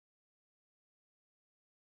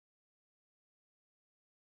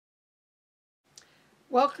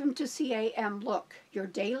Welcome to CAM Look, your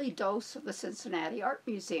daily dose of the Cincinnati Art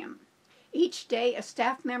Museum. Each day, a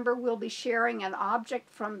staff member will be sharing an object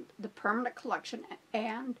from the permanent collection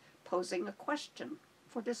and posing a question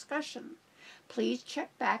for discussion. Please check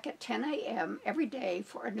back at 10 a.m. every day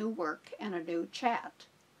for a new work and a new chat.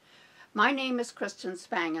 My name is Kristin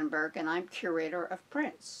Spangenberg, and I'm curator of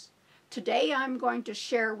prints. Today, I'm going to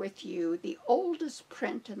share with you the oldest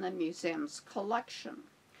print in the museum's collection.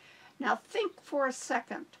 Now think for a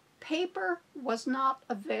second. Paper was not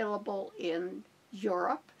available in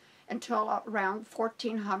Europe until around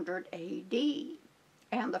 1400 AD,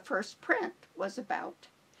 and the first print was about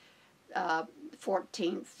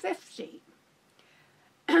 1450.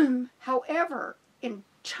 However, in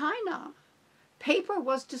China, paper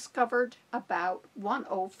was discovered about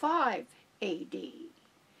 105 AD,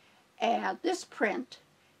 and this print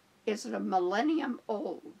is a millennium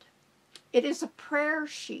old. It is a prayer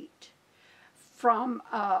sheet from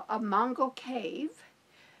a Mongol cave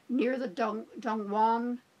near the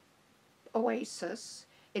Dunhuang oasis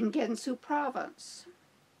in Gansu province.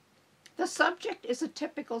 The subject is a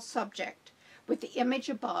typical subject with the image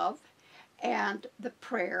above and the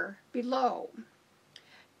prayer below.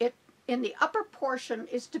 In the upper portion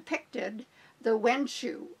is depicted the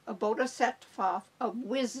Wenshu, a bodhisattva of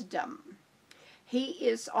wisdom. He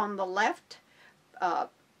is on the left,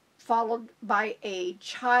 followed by a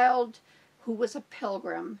child who was a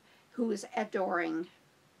pilgrim who is adoring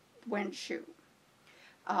Wenshu.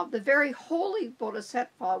 The very holy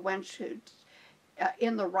bodhisattva Wenshu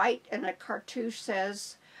in the right in a cartouche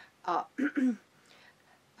says,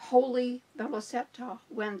 Holy Bodhisattva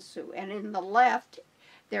Wenshu, and in the left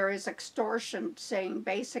there is extortion saying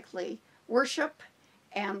basically, worship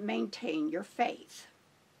and maintain your faith.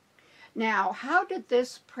 Now, how did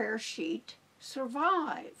this prayer sheet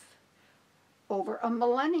survive over a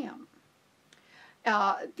millennium?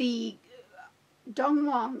 The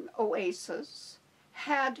Dunhuang oasis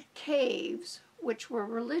had caves which were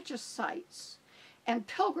religious sites, and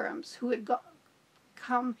pilgrims who had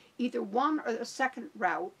come either one or the second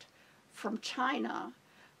route from China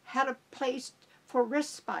had a place for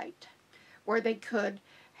respite where they could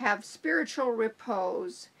have spiritual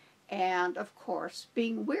repose and, of course,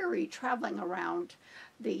 being weary traveling around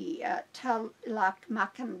the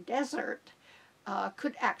Tel-Makan desert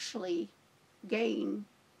could actually gain,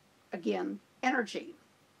 again, energy.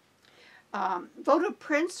 Votive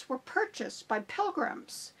prints were purchased by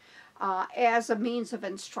pilgrims as a means of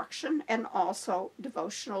instruction and also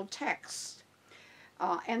devotional texts.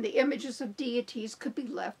 And the images of deities could be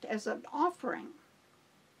left as an offering.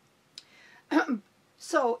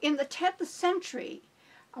 So in the 10th century,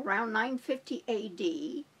 around 950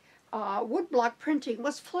 AD, woodblock printing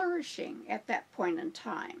was flourishing at that point in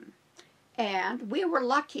time. And we were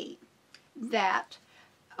lucky that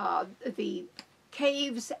the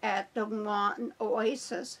caves at Dunhuang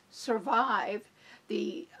Oasis survived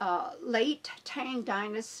the late Tang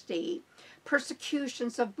Dynasty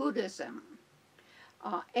persecutions of Buddhism.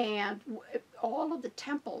 And all of the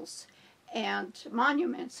temples and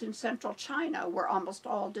monuments in central China were almost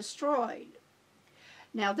all destroyed.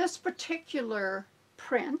 Now, this particular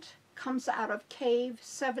print comes out of Cave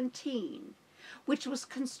 17, which was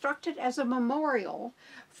constructed as a memorial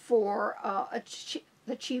for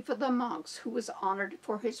the chief of the monks, who was honored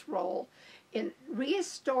for his role in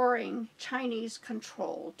restoring Chinese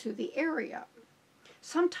control to the area.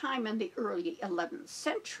 Sometime in the early 11th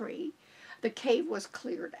century, the cave was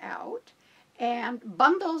cleared out, and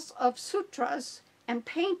bundles of sutras and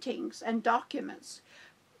paintings and documents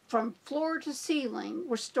from floor to ceiling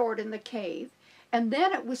were stored in the cave, and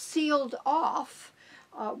then it was sealed off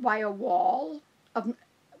by a wall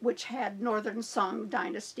which had Northern Song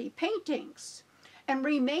Dynasty paintings, and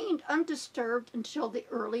remained undisturbed until the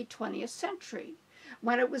early 20th century,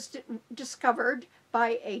 when it was discovered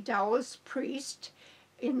by a Taoist priest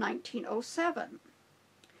in 1907.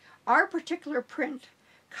 Our particular print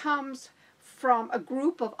comes from a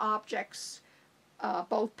group of objects,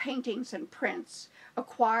 both paintings and prints,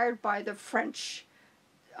 acquired by the French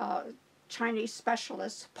Chinese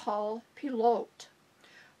specialist Paul Pilote,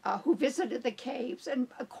 who visited the caves and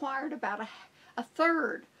acquired about a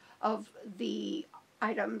third of the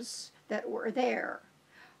items that were there.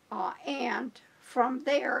 And from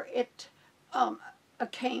there, it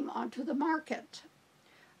came onto the market.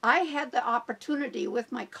 I had the opportunity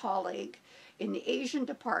with my colleague in the Asian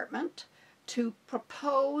department to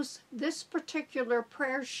propose this particular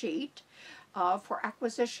prayer sheet for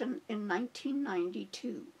acquisition in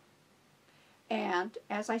 1992. And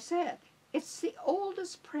as I said, it's the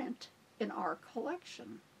oldest print in our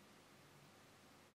collection.